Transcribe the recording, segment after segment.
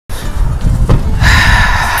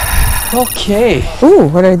Okay. Ooh,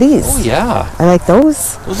 what are these? Oh yeah. I like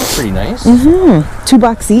those. Those look pretty nice.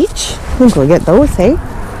 $2 each. I think we'll get those, hey?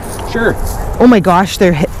 Sure. Oh my gosh,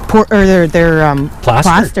 they're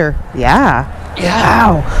plaster. Yeah.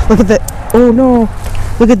 Yeah. Wow. Look at the. Oh no.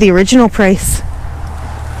 Look at the original price.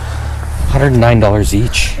 $109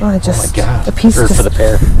 each. Oh, Oh my god. a piece or just for the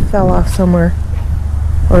pair. fell off somewhere.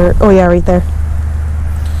 Or oh yeah, right there.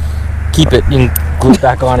 Keep it. You can glue it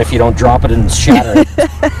back on if you don't drop it and shatter it.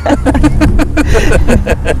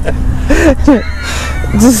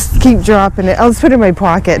 Just keep dropping it. I'll just put it in my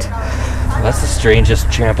pocket. That's the strangest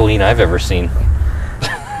trampoline I've ever seen.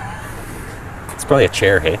 It's probably a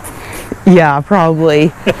chair, hey? Yeah,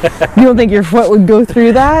 probably. You don't think your foot would go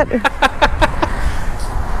through that?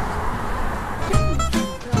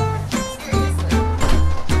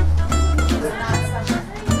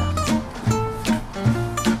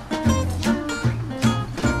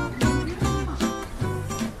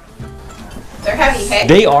 They're heavy, hey?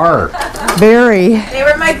 They are. Very. They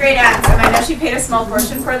were my great aunt's, and I know she paid a small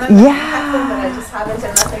portion for them. Yeah. But I just haven't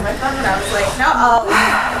done nothing with them, and I was like, no, I'll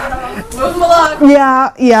move them along.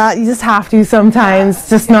 Yeah, you just have to sometimes. It's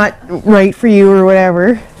just not right for you or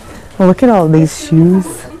whatever. Well, look at all these shoes.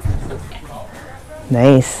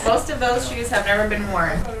 Nice. Most of those shoes have never been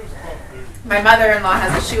worn. My mother-in-law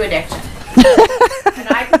has a shoe addiction. And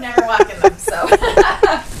I could never walk in them, so.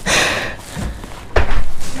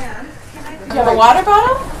 You have a water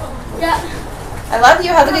bottle? Yeah. I love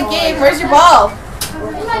you. Have a good game. Where's your ball?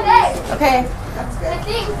 In my bag. Okay. I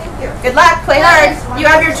think. Thank you. Good luck. Play hard. You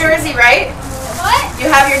have your jersey, right? What? You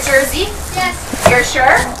have your jersey? Yes. You're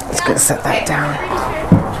sure? Just gonna set that down.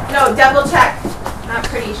 No, double check. Not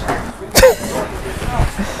pretty sure.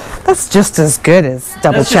 That's just as good as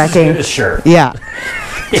double checking. Just as good as sure. Yeah.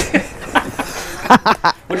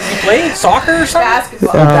 What did you play? Soccer or something? Basketball.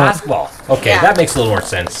 Oh, basketball. Okay, Yeah. that makes a little more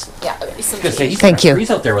sense. Yeah, there'll be some. I was gonna say, he's Thank you. He's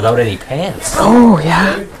out there without any pants. Oh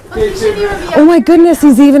yeah. Oh my goodness,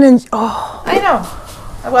 he's even in. Oh. I know.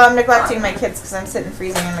 Well, I'm neglecting my kids because I'm sitting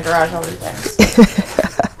freezing in the garage all weekend.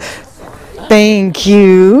 Thank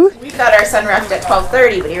you. We thought our son refed at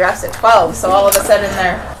 12:30, but he refs at 12. So all of a sudden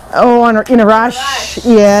they're. Oh, in a rush.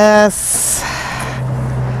 Yes.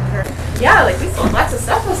 Yeah, like we sold lots of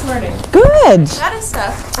stuff this morning. Good. A lot of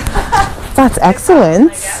stuff. That's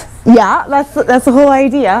excellent. Yeah, that's the whole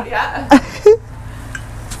idea. Yeah.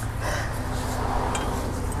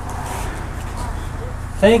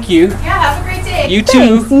 Thank you. Yeah. Have a great day. You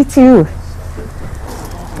too. Thanks, you too.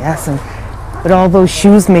 Yes, but all those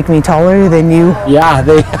shoes make me taller than you. Yeah,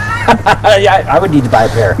 they. Yeah, I would need to buy a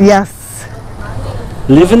pair. Yes.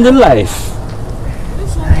 Living the life.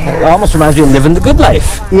 It almost reminds me of living the good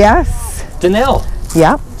life. Yes. Danelle.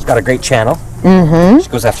 Yeah. She's got a great channel. Mm-hmm. She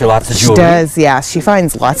goes after lots of She jewelry. does, yeah. She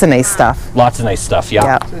finds lots of nice stuff. Lots of nice stuff,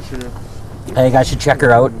 yeah. Hey, you guys should check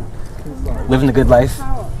her out. Living the good life.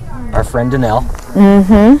 Our friend Danelle.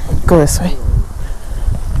 Mm-hmm. Go this way.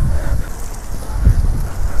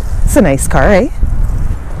 It's a nice car, eh?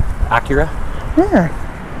 Acura. Yeah.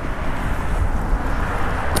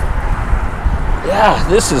 Yeah,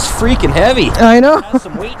 this is freaking heavy. I know. It has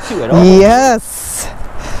some weight to it. Oh. Yes.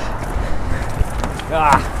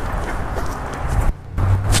 Ah.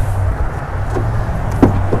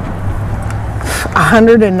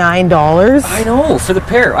 $109 I know, for the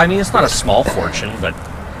pair. I mean, it's not a small fortune, but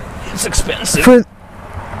it's expensive.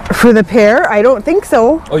 for the pair. I don't think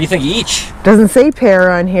so. Oh, you think each? Doesn't say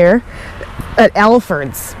pair on here. At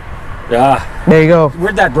Alfred's. Yeah. There you go.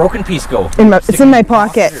 Where'd that broken piece go? It's in my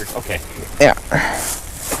pocket. Okay. Yeah.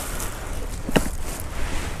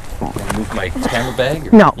 Want to move my camera bag?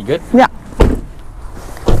 Or No. You good? Yeah.